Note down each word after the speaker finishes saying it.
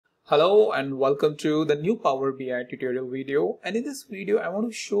Hello and welcome to the new Power BI tutorial video. And in this video, I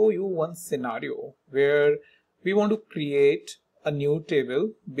want to show you one scenario where we want to create a new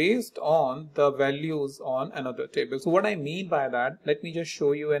table based on the values on another table. So what I mean by that, let me just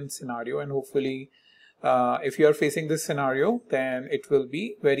show you a scenario, and hopefully if you are facing this scenario, then it will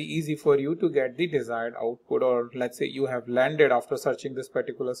be very easy for you to get the desired output. Or let's say you have landed after searching this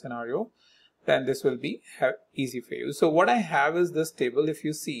particular scenario, then this will be easy for you. So what I have is this table. If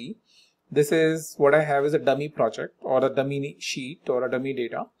you see, this is what I have is a dummy project or a dummy sheet or a dummy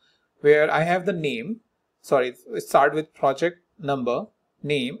data where I have the name. Sorry, start with project number,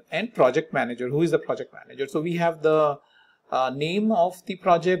 name, and project manager. Who is the project manager? So we have the name of the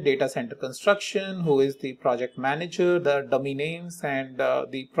project, data center construction, who is the project manager, the dummy names, and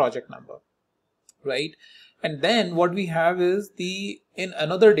the project number, right? And then what we have is in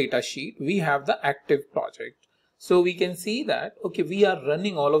another data sheet, we have the active project. So we can see that, okay, we are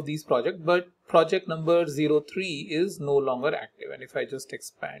running all of these projects, but project number 03 is no longer active. And if I just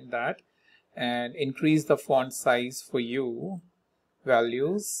expand that and increase the font size for you,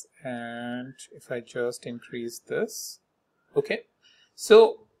 values, and if I just increase this, okay.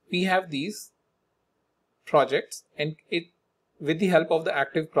 So we have these projects, and with the help of the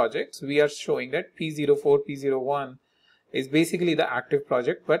active projects, we are showing that P04, P01 is basically the active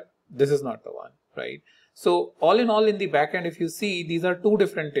project, but this is not the one, right? So all in all, in the backend, if you see, these are two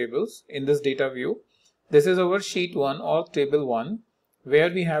different tables in this data view. This is our sheet 1 or table 1, where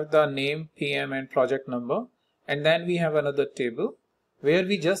we have the name, PM, and project number. And then we have another table where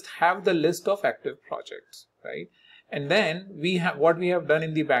we just have the list of active projects, right? And then we have what we have done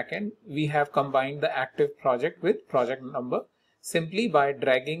in the backend, we have combined the active project with project number simply by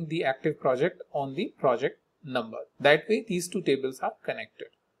dragging the active project on the project number. That way these two tables are connected.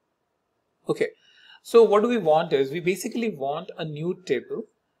 Okay, so what do we want is, we basically want a new table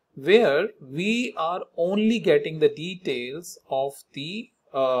where we are only getting the details of the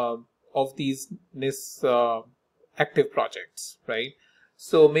these active projects, right?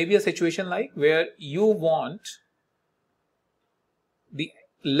 So maybe a situation like where you want the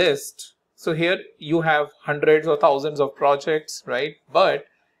list. So here you have hundreds or thousands of projects, right? But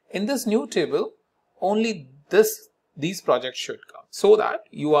in this new table, only these projects should come, so that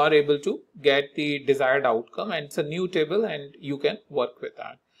you are able to get the desired outcome, and it's a new table and you can work with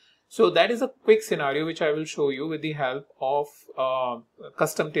that. So that is a quick scenario which I will show you with the help of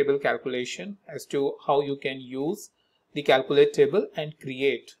custom table calculation as to how you can use the calculate table and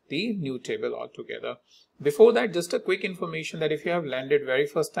create the new table altogether. Before that, just a quick information that if you have landed very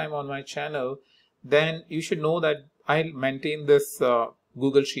first time on my channel, then you should know that I maintain this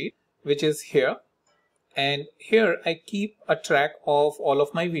Google Sheet, which is here. And here I keep a track of all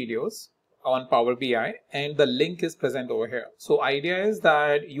of my videos on Power BI, and the link is present over here. So idea is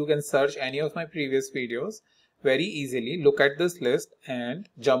that you can search any of my previous videos very easily, look at this list and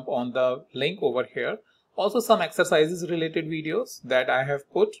jump on the link over here. Also some exercises related videos that I have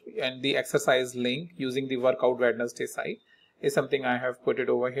put, and the exercise link using the Workout Wednesday site is something I have put it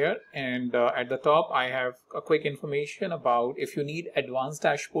over here. And at the top I have a quick information about if you need advanced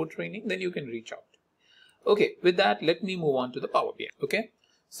dashboard training, then you can reach out. Okay, with that, let me move on to the Power BI. Okay,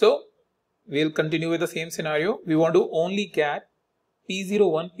 so we'll continue with the same scenario. We want to only get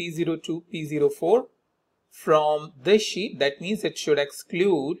P01, P02, P04 from this sheet. That means it should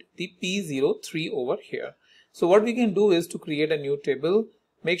exclude the P03 over here. So what we can do is to create a new table.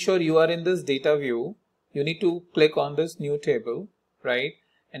 Make sure you are in this data view. You need to click on this new table, right?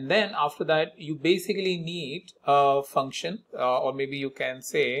 And then after that, you basically need a function, or maybe you can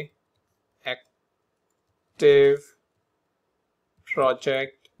say active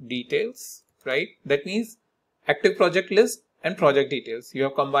project details, right? That means active project list and project details you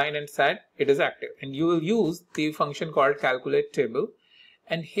have combined and said it is active, and you will use the function called calculate table.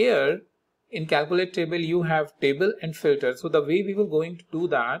 And here in calculate table you have table and filter. So the way we will going to do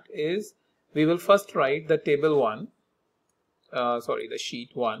that is, we will first write the table 1, the sheet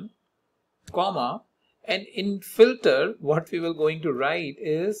 1, comma, and in filter what we will going to write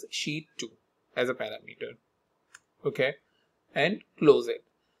is sheet 2 as a parameter. Okay, and close it.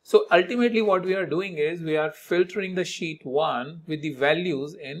 So ultimately what we are doing is we are filtering the sheet 1 with the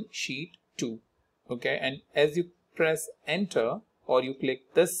values in sheet 2. Okay, and as you press enter or you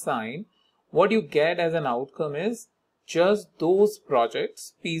click this sign, what you get as an outcome is just those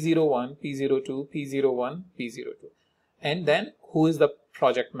projects P01, P02, P01, P02, and then who is the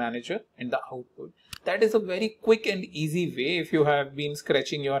project manager and the output. That is a very quick and easy way. If you have been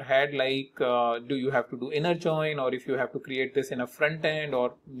scratching your head like do you have to do inner join, or if you have to create this in a front end,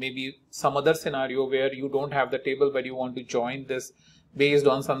 or maybe some other scenario where you don't have the table but you want to join this based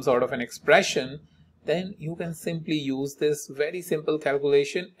on some sort of an expression, then you can simply use this very simple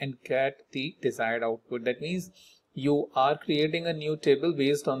calculation and get the desired output. That means you are creating a new table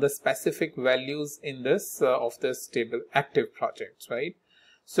based on the specific values in this of this table active projects, right?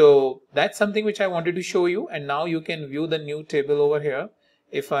 So that's something which I wanted to show you, and now you can view the new table over here.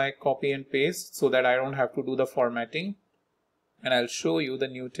 If I copy and paste so that I don't have to do the formatting, and I'll show you the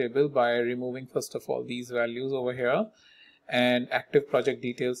new table by removing first of all these values over here, and active project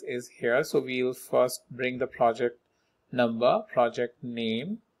details is here. So we'll first bring the project number, project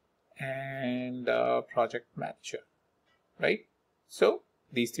name, and project manager, right? So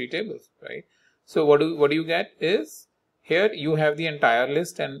these three tables, right? So what do you get is, here you have the entire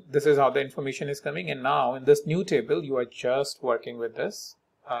list, and this is how the information is coming. And now in this new table, you are just working with this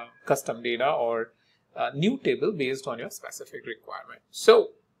custom data or new table based on your specific requirement.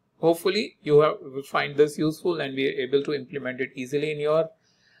 So hopefully you will find this useful and be able to implement it easily in your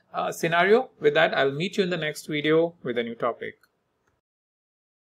scenario. With that, I'll meet you in the next video with a new topic.